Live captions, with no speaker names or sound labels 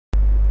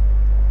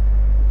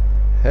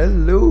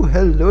Hello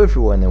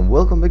everyone, and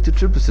welcome back to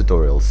Triple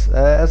Tutorials.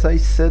 As I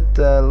said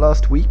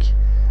last week,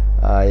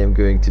 I am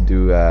going to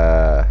do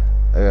a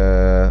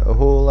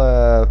whole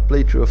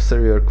playthrough of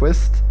Serial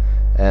Quest,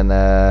 and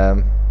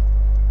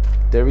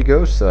there we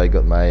go. So I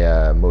got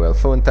my mobile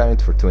phone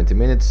timed for 20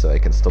 minutes, so I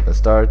can stop and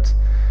start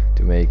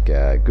to make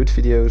good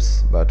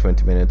videos, about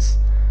 20 minutes,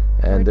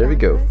 and there we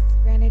go.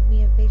 Granted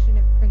me a vision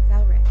of Prince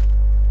Elric.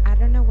 I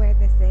don't know where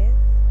this is,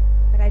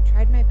 but I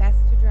tried my best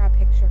to draw a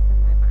picture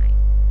from my mind.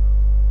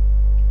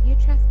 If you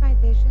trust my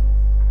visions,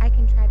 I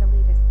can try to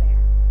lead us there.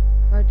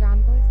 Lord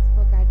Dawnbliss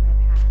will guide my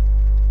path.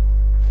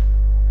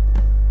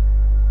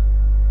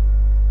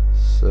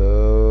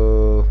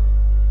 So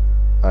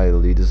I'll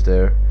lead us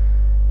there.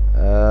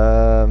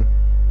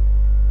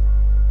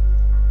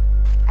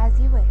 As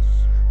you wish.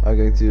 I'm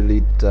going to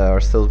lead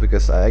ourselves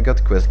because I got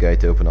the quest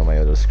guide open on my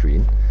other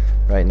screen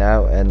right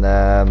now, and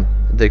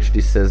it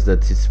actually says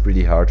that it's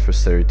pretty hard for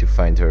Sari to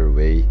find her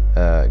way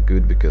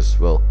good because,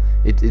 well,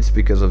 it's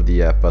because of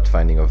the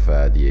pathfinding of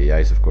the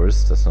AIs, of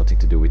course. That's nothing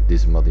to do with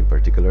this mod in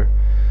particular.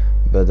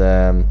 But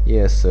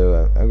yeah,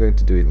 so I'm going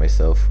to do it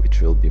myself, which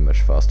will be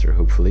much faster,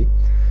 hopefully.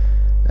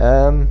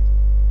 I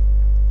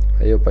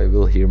hope I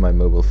will hear my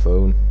mobile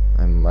phone.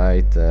 I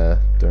might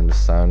turn the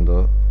sound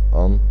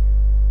on.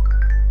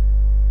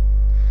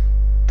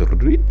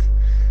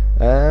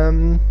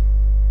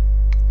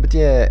 But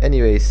yeah,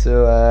 anyway,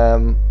 so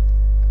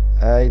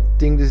I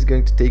think this is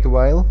going to take a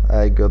while.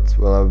 I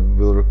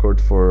will record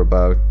for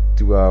about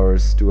 2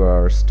 hours,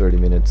 30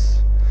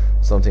 minutes,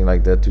 something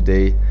like that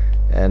today,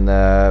 and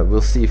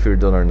we'll see if we're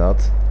done or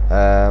not.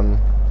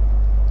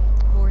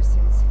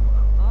 Horses.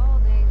 All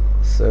day.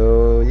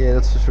 So yeah,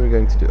 that's what we're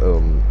going to do.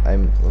 Oh, I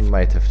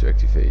might have to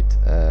activate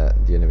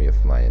the enemy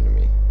of my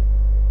enemy.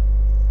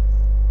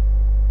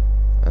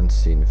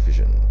 Unseen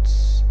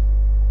visions.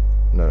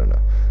 No.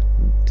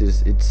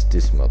 It's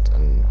this mod,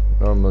 and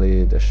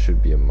normally there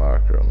should be a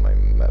marker on my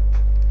map.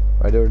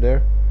 Right over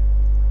there?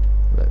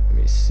 Let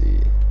me see.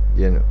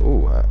 Yeah,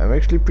 oh, I'm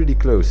actually pretty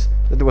close.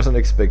 That wasn't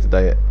expected.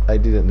 I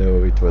didn't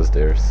know it was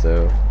there,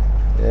 so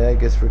yeah, I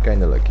guess we're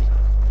kinda lucky.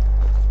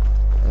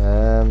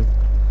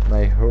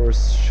 My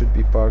horse should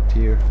be parked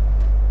here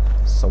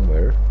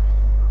somewhere.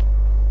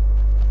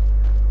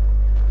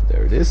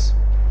 There it is.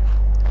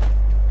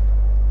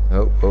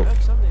 Oh.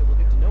 Someday we'll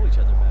get to know each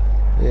other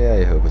better. Yeah,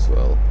 I hope as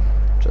well.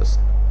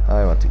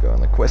 I want to go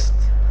on a quest.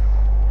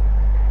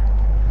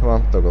 Come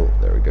on, toggle.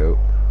 There we go.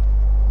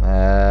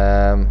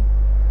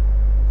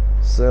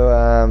 So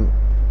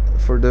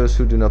for those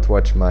who do not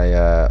watch my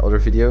other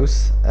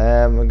videos,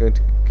 I'm going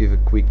to give a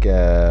quick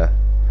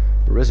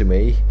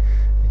resume,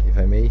 if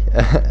I may.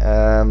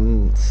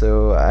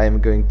 So I'm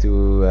going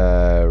to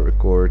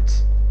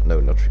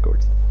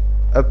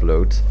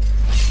upload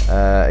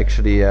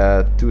actually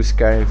 2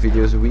 Skyrim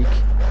videos a week.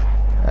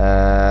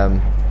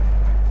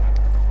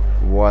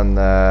 One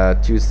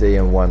Tuesday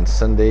and one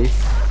Sunday,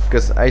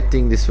 because I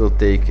think this will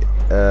take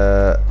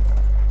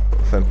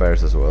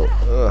vampires as well.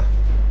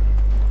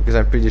 Because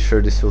I'm pretty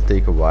sure this will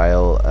take a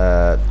while,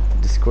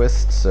 this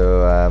quest,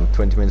 so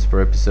 20 minutes per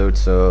episode,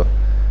 so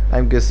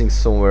I'm guessing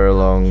somewhere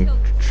along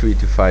 3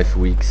 to 5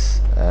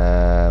 weeks,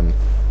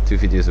 2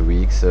 videos a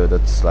week, so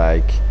that's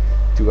like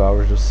 2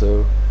 hours or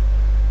so.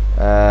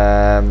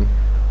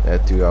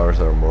 2 hours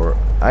or more.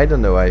 I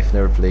don't know, I've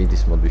never played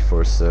this mod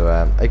before, so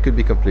I could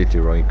be completely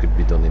wrong. It could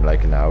be done in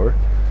like an hour,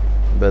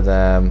 but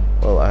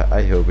well,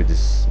 I hope it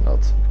is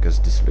not, because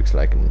this looks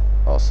like an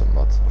awesome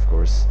mod, of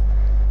course.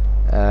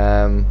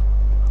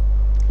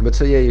 But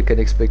so yeah, you can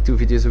expect 2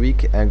 videos a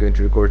week. I'm going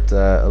to record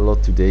a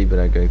lot today, but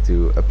I'm going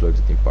to upload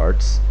it in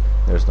parts.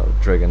 There's not a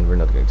dragon, we're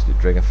not going to do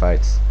dragon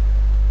fights.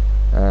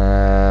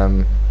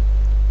 I've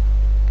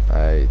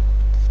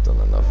done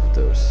enough of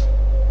those.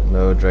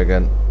 No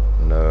dragon,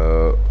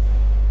 no.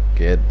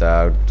 Get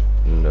out,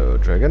 no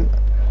dragon.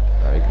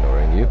 I'm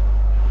ignoring you.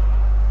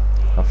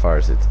 How far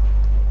is it?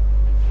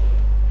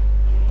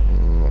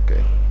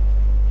 Okay.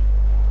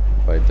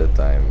 By that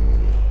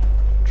time,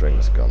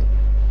 dragon's gone.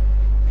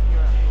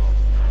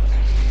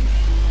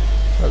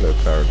 Hello,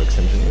 Paradox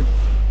Engineer.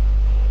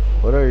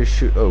 What are you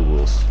oh,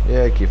 wolves.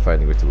 Yeah, I keep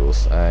fighting with the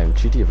wolves. I'm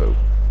GTFO.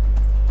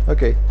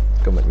 Okay,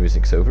 combat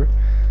music's over.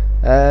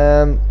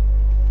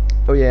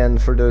 Oh yeah,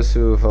 and for those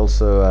who have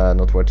also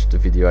not watched the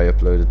video I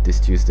uploaded this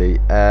Tuesday,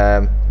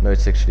 no,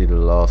 it's actually the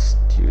last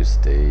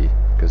Tuesday,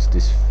 because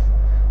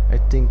I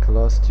think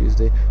last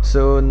Tuesday,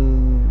 so,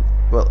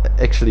 well,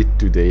 actually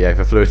today, I've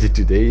uploaded it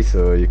today,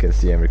 so you can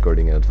see I'm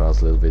recording in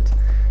advance a little bit.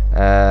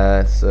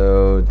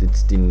 So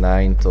it's the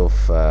 9th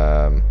of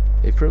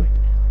April.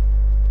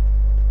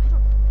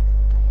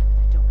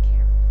 I don't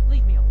care.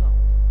 Leave me alone.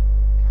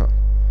 Huh.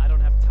 I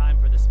don't have time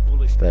for this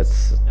foolishness.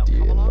 That's Now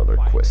come along another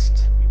quietly.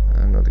 quest.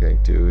 I'm not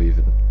going to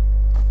even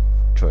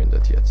join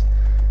that yet.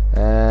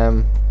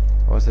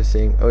 What was I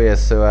saying? Oh yeah,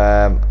 so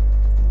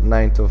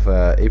 9th of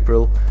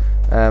April.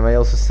 I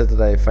also said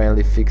that I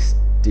finally fixed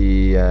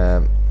the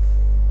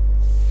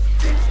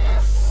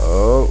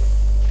oh,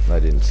 I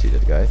didn't see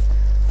that guy.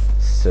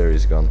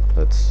 Sari's gone.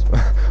 That's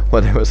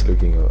what I was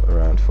looking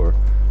around for.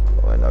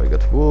 Oh, and now we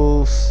got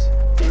wolves.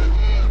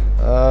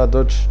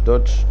 Dodge,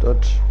 dodge,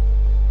 dodge.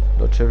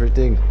 Dodge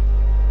everything.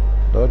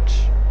 Dodge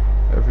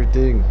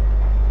everything.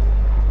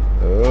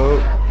 Oh.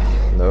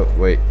 No,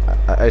 wait.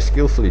 I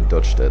skillfully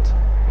dodged that.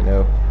 You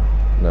know?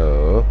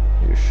 No.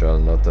 You shall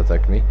not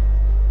attack me.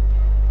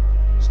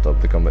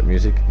 Stop the combat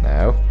music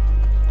now.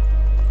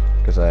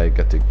 Because I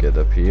got to get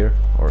up here.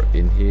 Or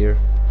in here.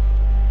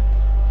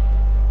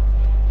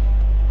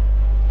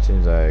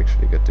 Seems I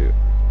actually got to...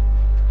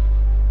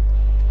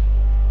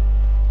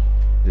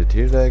 Is it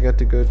here that I got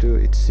to go to?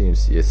 It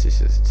seems... Yes,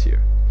 it's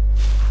here.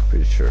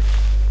 Pretty sure.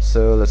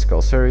 So let's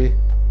call Suri.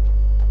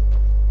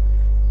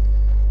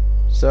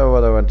 So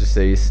what I want to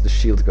say is the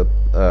shield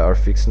are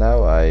fixed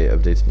now. I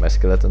updated my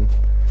skeleton.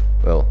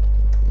 Well,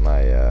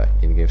 my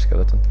in-game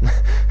skeleton.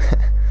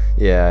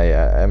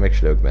 Yeah, I'm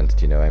actually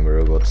augmented, you know, I'm a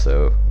robot,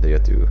 so they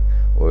got to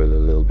oil a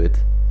little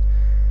bit.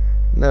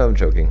 No, I'm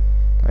joking.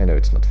 I know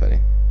it's not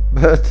funny.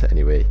 But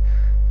anyway,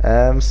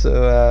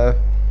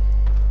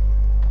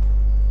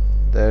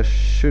 there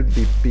should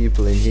be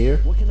people in here.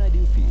 What can I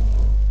do for you?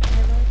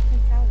 My Lord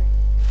Prince Elric,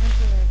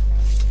 Emperor of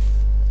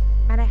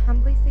Melniboné. Might I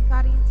humbly seek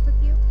audience with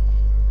you?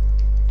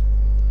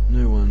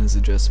 No one has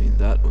addressed me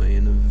that way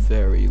in a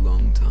very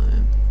long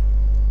time.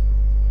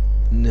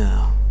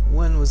 Now,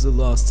 when was the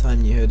last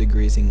time you heard a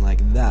greeting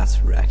like that,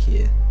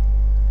 Rakir?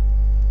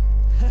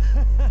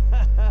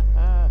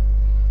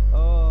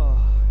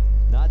 Oh,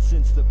 not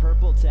since the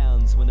Purple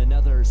Towns when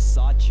another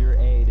sought your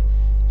aid.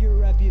 Your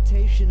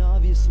reputation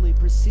obviously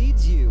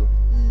precedes you,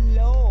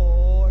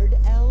 Lord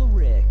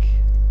Elric.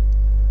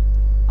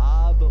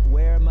 Ah, but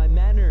where are my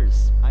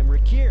manners? I'm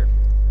Rakir,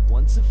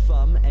 once a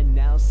Fum and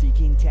now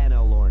seeking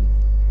Tanalorn.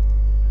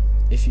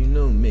 If you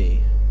know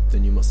me,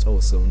 then you must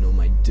also know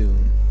my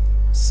doom.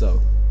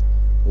 So,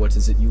 what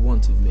is it you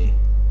want of me?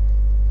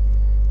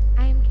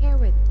 I am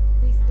Cerwiden,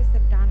 priestess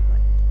of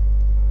Dawnbliss.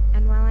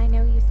 And while I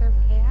know you serve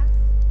chaos,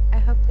 I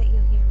hope that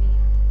you'll hear me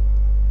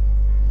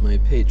out. My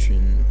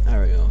patron,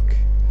 Ariok,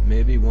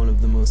 may be one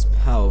of the most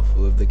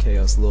powerful of the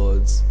Chaos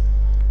Lords,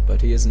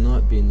 but he has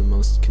not been the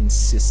most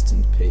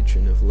consistent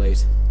patron of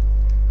late.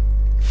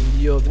 And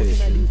your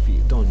patron,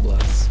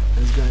 Dawnbliss,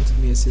 has granted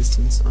me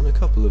assistance on a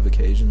couple of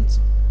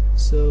occasions,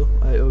 so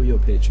I owe your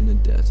patron a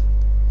debt.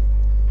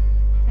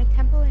 My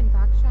temple in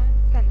Bakshan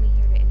sent me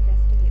here to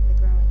investigate the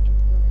growing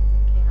influence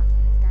of chaos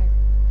in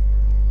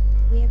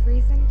Skyrim. We have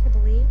reason to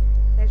believe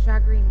that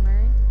Jagrin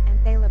Lern and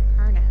Thaleb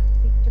Karna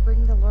seek to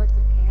bring the Lords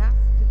of Chaos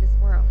to this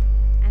world,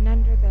 and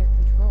under their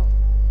control.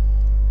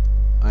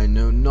 I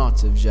know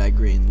not of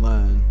Jagrin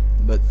Lern,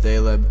 but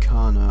Thaleb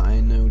Karna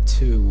I know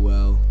too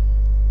well.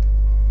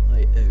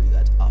 I owe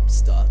that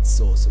upstart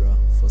sorcerer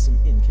for some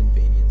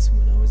inconvenience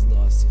when I was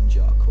last in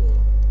Jarkor.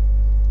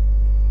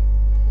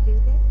 To do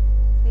this,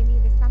 they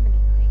need a summoning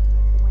ring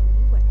like the one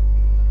you wear,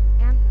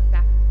 and the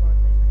staff of Lord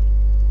Linley.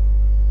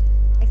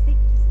 I seek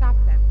to stop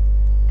them,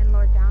 and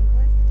Lord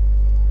Dawnbliss,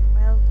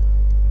 well,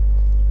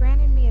 he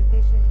granted me a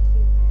vision to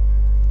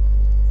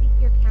seek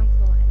your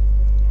counsel and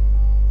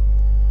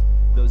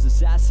assistance. Those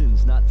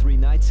assassins not 3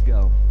 nights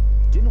ago.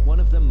 Didn't one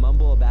of them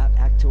mumble about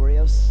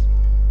Actorios?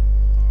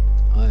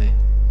 Aye,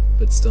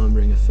 but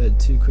Stormbringer fed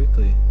too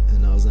quickly,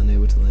 and I was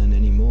unable to learn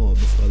any more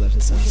before that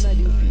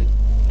assassin died.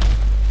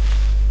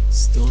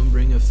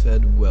 Stormbringer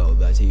fed well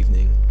that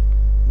evening,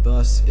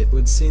 but it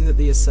would seem that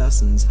the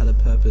assassins had a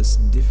purpose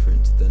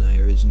different than I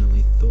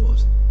originally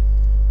thought.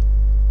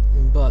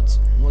 But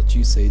what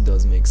you say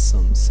does make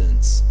some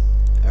sense.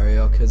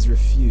 Ariok has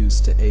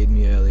refused to aid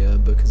me earlier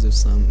because of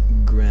some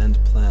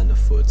grand plan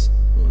afoot,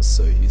 or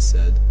so he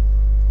said.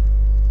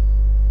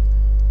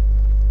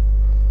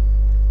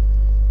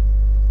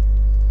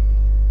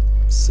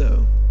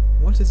 So,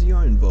 what is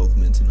your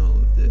involvement in all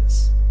of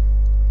this?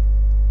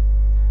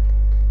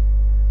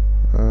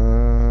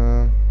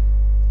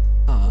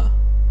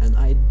 An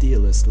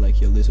idealist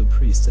like your little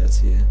priestess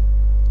here,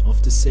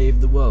 off to save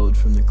the world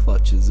from the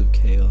clutches of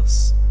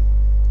chaos.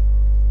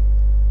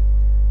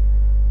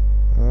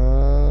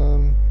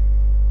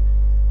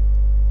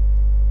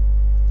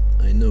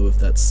 I know of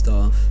that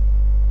staff,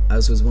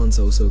 as was once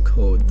also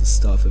called the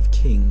Staff of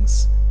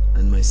Kings,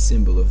 and my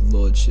symbol of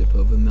lordship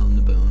over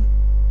Melniboné.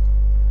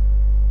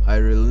 I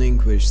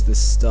relinquished the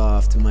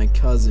staff to my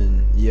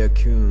cousin,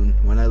 Yakun,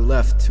 when I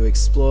left to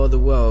explore the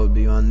world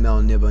beyond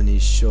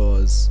Melniboné's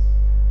shores.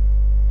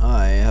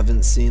 I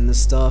haven't seen the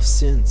staff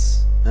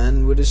since,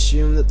 and would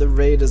assume that the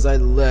raiders I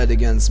led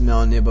against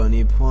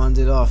Melniboné pawned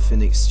it off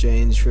in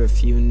exchange for a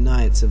few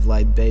nights of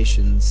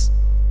libations.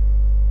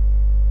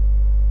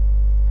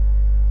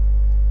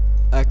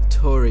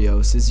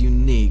 Actorios is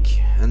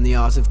unique, and the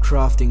art of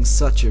crafting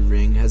such a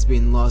ring has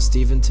been lost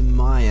even to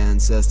my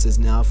ancestors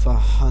now for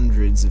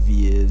hundreds of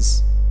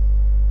years.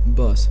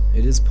 But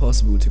it is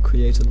possible to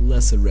create a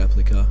lesser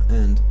replica,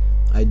 and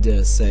I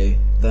dare say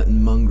that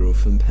mongrel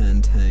from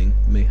Pantang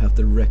may have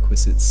the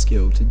requisite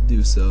skill to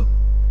do so.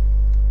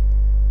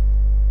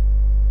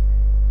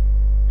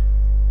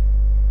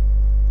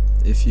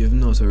 If you have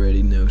not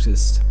already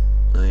noticed,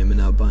 I am an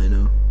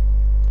albino.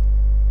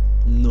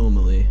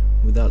 Normally,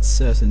 without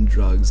certain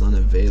drugs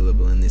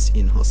unavailable in this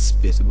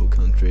inhospitable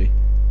country,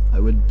 I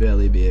would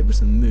barely be able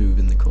to move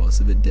in the course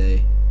of a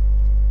day.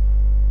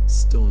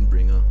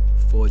 Stormbringer,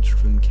 forged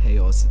from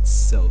chaos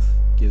itself,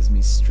 gives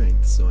me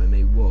strength so I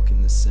may walk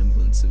in the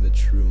semblance of a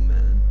true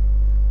man.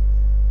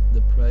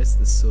 The price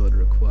the sword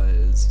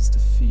requires is to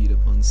feed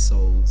upon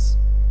souls.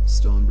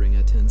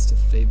 Stormbringer tends to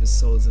favor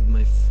souls of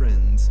my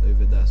friends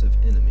over that of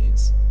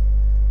enemies.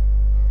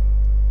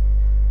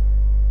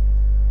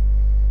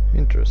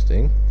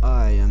 Interesting.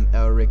 I am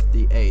Elric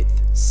the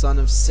 8th, son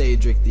of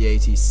Cedric the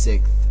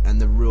 86th,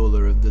 and the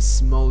ruler of the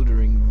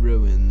smoldering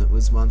ruin that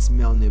was once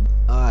Melnib.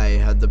 I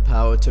had the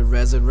power to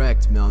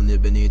resurrect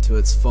Melnibone to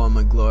its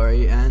former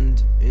glory,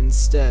 and,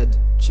 instead,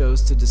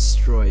 chose to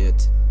destroy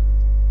it.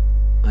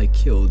 I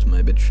killed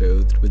my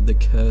betrothed with the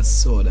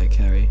cursed sword I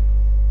carry.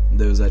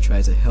 Those I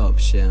try to help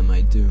share my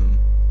doom.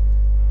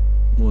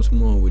 What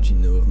more would you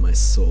know of my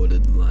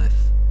sordid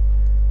life?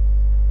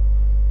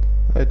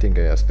 I think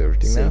I asked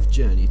everything now. Safe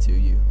journey to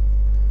you.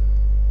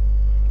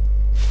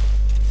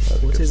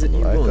 Let's What get is it some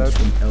you light want out.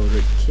 from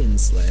Elric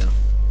Kinslayer?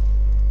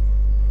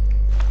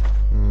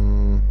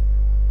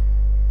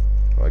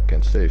 I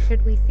can't save.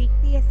 Should we seek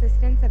the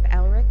assistance of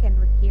Elric and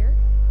Rakir?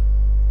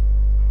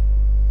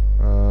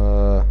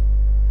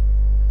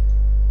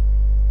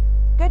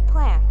 Good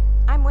plan.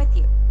 I'm with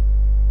you.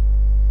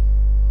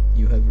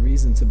 You have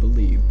reason to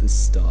believe this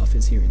staff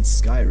is here in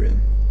Skyrim.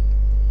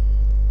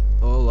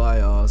 All I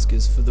ask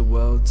is for the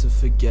world to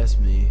forget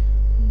me,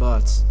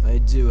 but I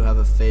do have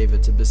a favor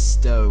to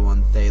bestow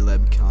on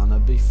Thaleb Kana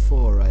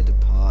before I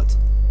depart.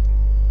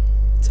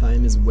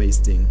 Time is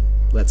wasting.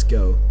 Let's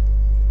go.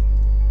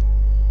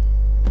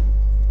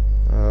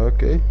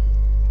 Okay.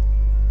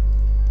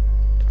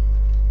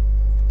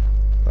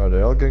 Are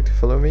they all going to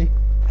follow me?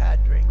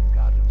 Hadring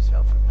got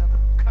himself another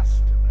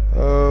customer.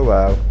 Oh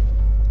wow.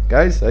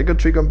 Guys, I got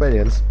 3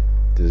 companions.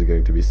 This is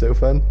going to be so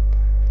fun.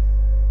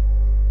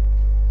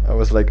 I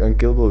was like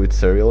unkillable with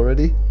Ciri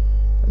already.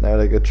 And now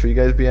I got 3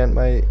 guys behind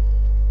my...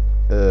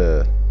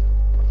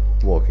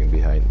 walking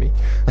behind me.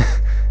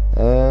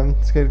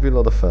 It's going to be a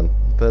lot of fun.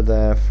 But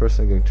first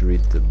I'm going to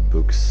read the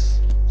books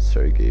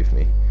Ciri gave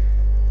me.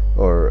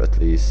 Or at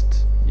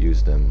least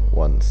use them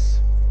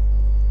once.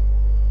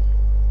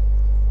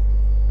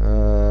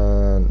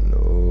 No.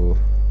 No.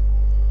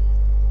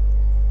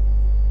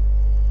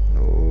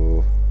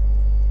 No.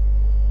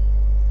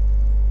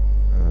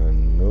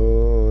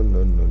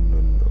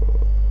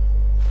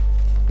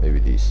 Maybe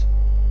these.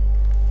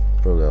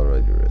 Probably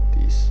already read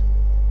these.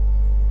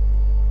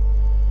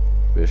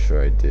 Pretty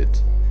sure I did.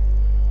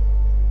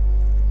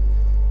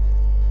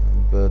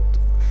 But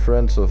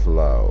Friends of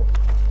Lao.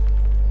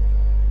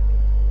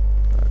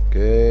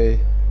 Okay.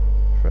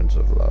 Friends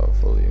of Lao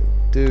Volume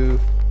 2.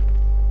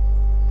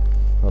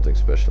 Nothing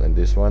special in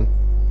this one.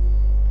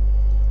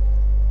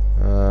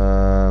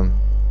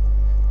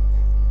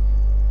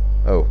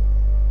 Oh.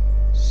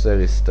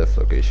 Ciri's stuff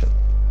location.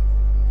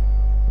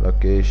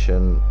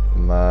 Location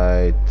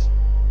might...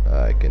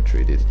 I can't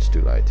read it, it's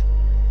too light.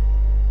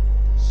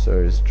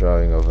 Ciri's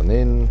drawing of an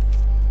inn.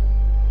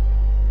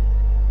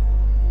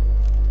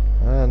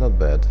 Not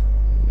bad.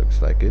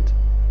 Looks like it.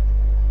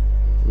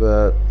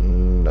 But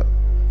no.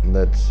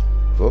 Let's...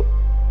 Oh.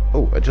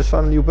 Oh, I just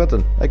found a new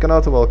button. I can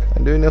auto walk.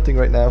 I'm doing nothing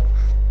right now.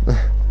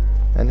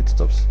 And it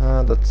stops.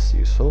 That's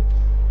useful.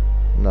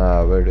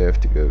 Now, where do I have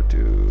to go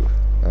to?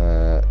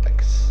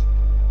 X.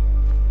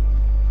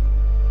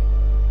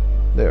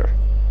 There.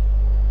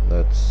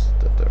 That's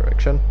the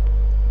direction.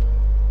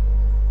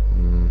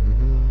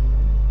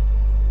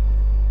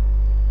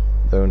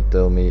 Don't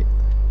tell me.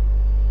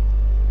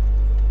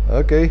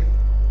 Okay.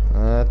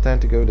 Time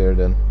to go there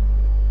then.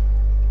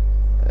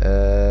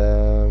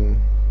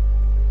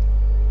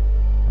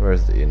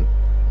 Where's the inn?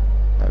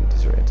 I'm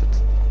disoriented.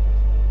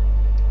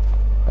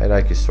 I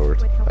like his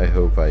sword. I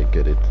hope I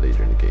get it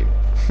later in the game.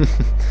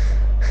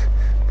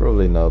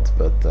 Probably not,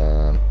 but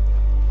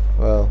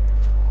well,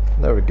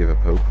 never give up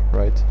hope,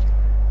 right?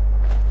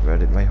 Where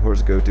did my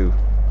horse go to?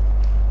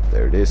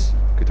 There it is.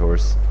 Good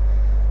horse.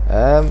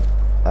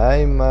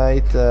 I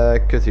might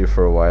cut here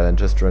for a while and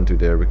just run to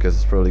there because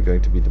it's probably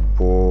going to be the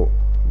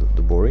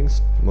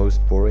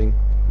most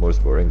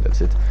boring,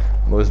 that's it.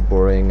 Most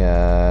boring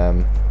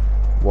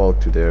walk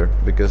to there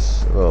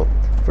because, well,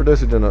 for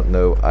those who do not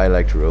know, I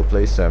like to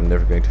roleplay, so I'm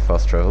never going to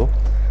fast travel.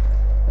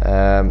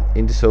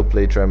 In this whole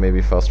playthrough I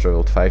maybe fast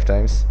traveled 5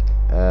 times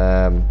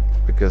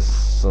because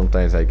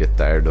sometimes I get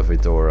tired of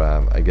it, or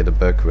I get a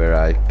bug where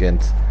I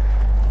can't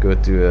go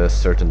to a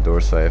certain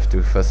door, so I have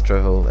to fast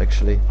travel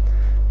actually.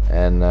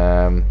 And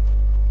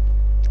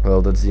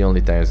well, that's the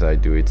only times I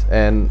do it.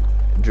 And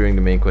during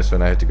the main quest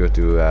when I had to go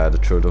to the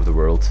Throat of the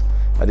World,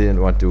 I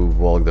didn't want to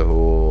walk the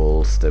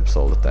whole steps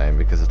all the time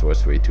because it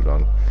was way too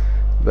long.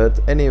 But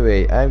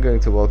anyway, I'm going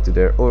to walk to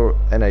there,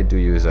 and I do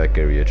use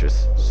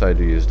carriages, so I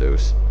do use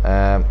those.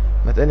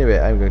 But anyway,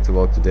 I'm going to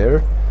walk to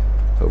there.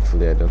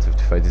 Hopefully I don't have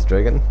to fight this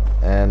dragon.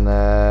 And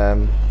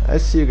I'll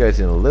see you guys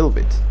in a little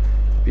bit.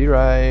 Be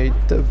right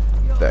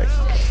back.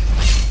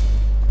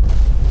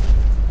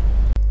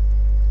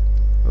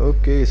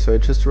 Okay, so I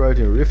just arrived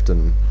in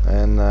Riften,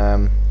 and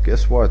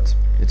guess what?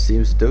 it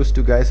seems those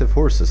two guys have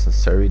horses and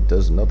Sari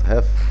does not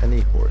have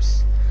any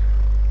horse.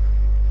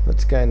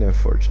 That's kind of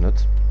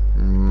unfortunate.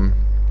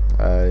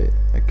 I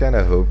kind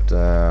of hoped.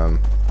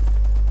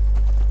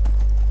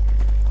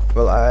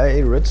 Well,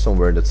 I read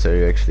somewhere that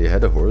Sari actually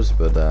had a horse,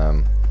 but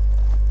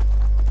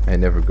I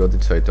never got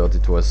it, so I thought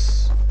it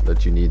was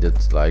that you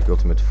needed like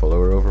ultimate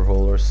follower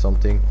overhaul or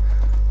something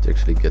to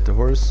actually get the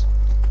horse.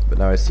 But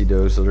now I see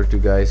those other two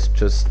guys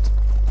just...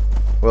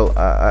 Well,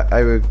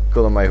 I will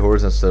call on my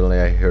horse and suddenly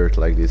I heard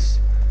like this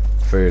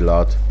very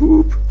loud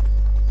boop.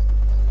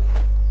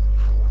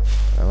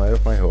 Am I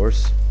off my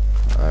horse?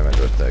 I'm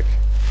under attack.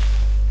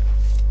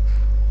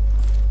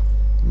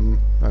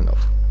 I'm not.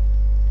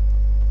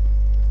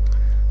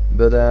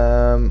 But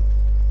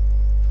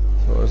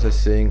what was I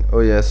saying?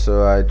 Oh yeah,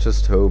 so I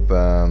just hope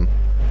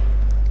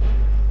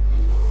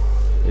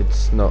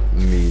it's not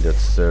me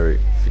that's very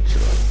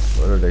vigilant.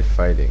 What are they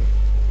fighting?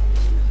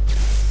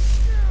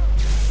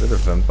 Is that a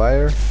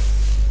vampire?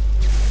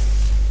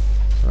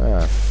 Oh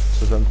yeah,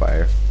 it's a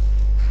vampire.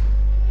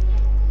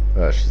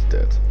 Ah, she's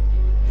dead.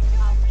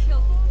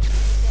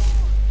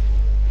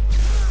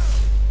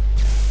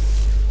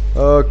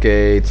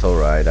 Okay, it's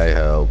alright, I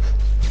help.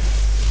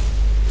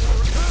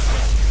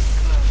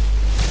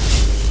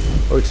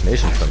 Oh, it's an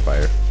Asian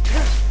vampire.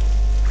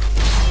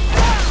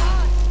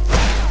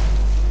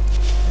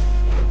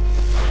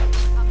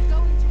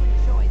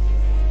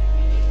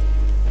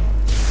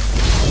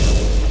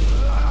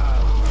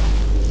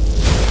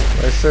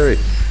 Where's Sari?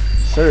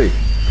 Sari,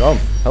 come,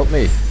 help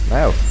me,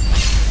 now.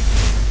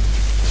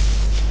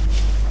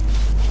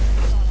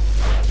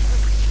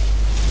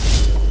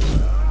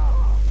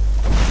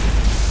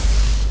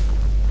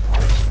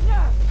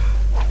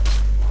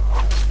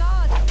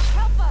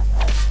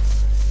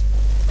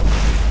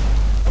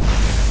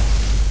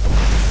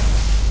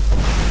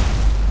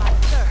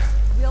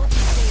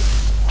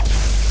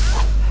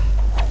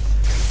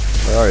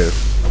 Where are you?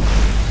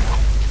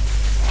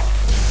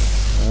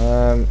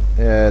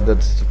 Yeah,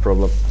 that's the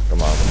problem.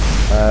 Come on.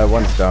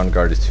 Once down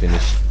guard is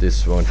finished,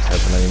 this won't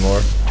happen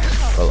anymore.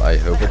 Well, I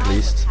hope at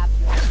least.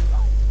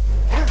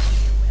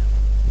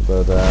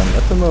 But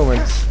at the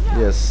moment,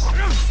 yes,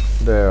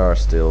 there are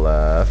still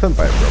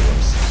vampire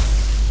problems.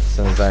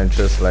 Since I'm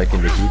just like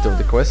in the heat of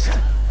the quest.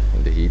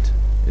 In the heat,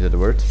 is that a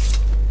word?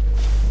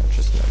 I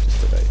just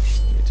noticed that I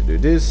need to do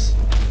this.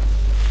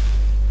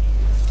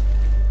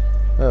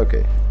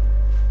 Okay.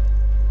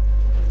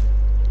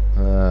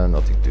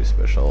 Nothing too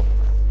special.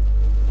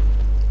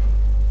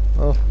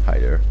 Oh, hi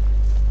there.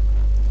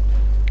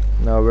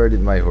 Now where did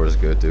my horse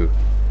go to?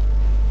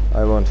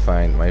 I won't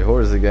find my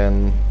horse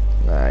again.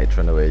 Nah, it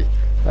ran away.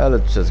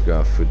 Let's just go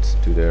on foot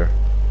to there.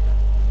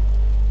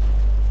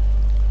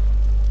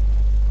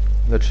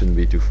 That shouldn't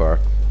be too far.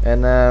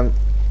 And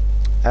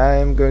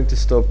I'm going to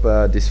stop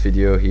this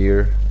video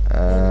here.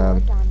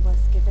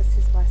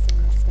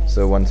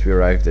 So once we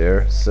arrive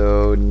there.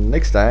 So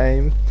next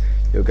time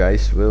you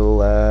guys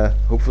will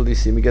hopefully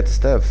see me get the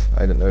staff.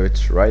 I don't know if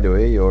it's right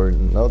away or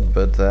not,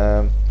 but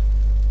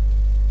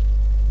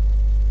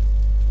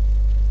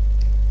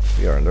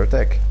we are under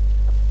attack.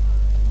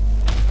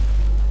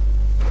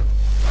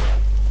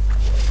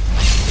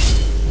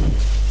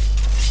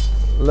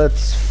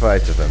 Let's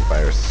fight the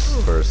vampires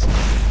first.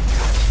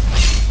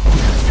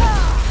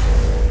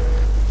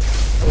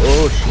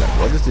 Oh snap,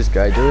 what is this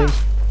guy doing?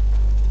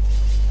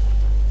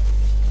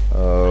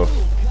 Oh.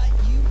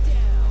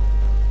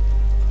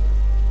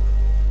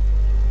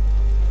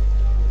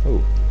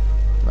 Oh,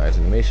 nice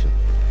animation.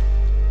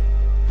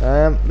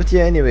 But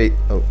yeah, anyway.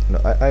 Oh no,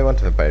 I want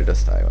vampire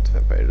dust. I want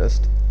vampire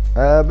dust.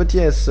 But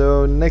yeah,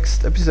 so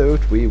next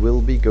episode we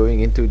will be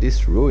going into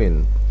this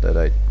ruin that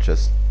I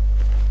just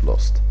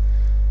lost.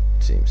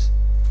 It seems.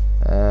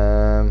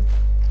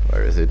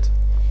 Where is it?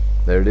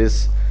 There it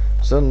is.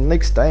 So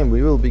next time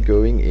we will be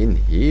going in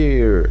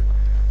here.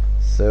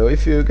 So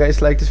if you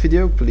guys like this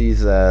video,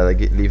 please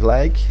leave a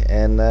like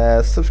and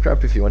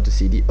subscribe if you want to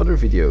see the other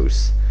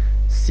videos.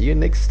 See you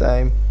next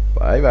time.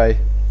 Bye bye.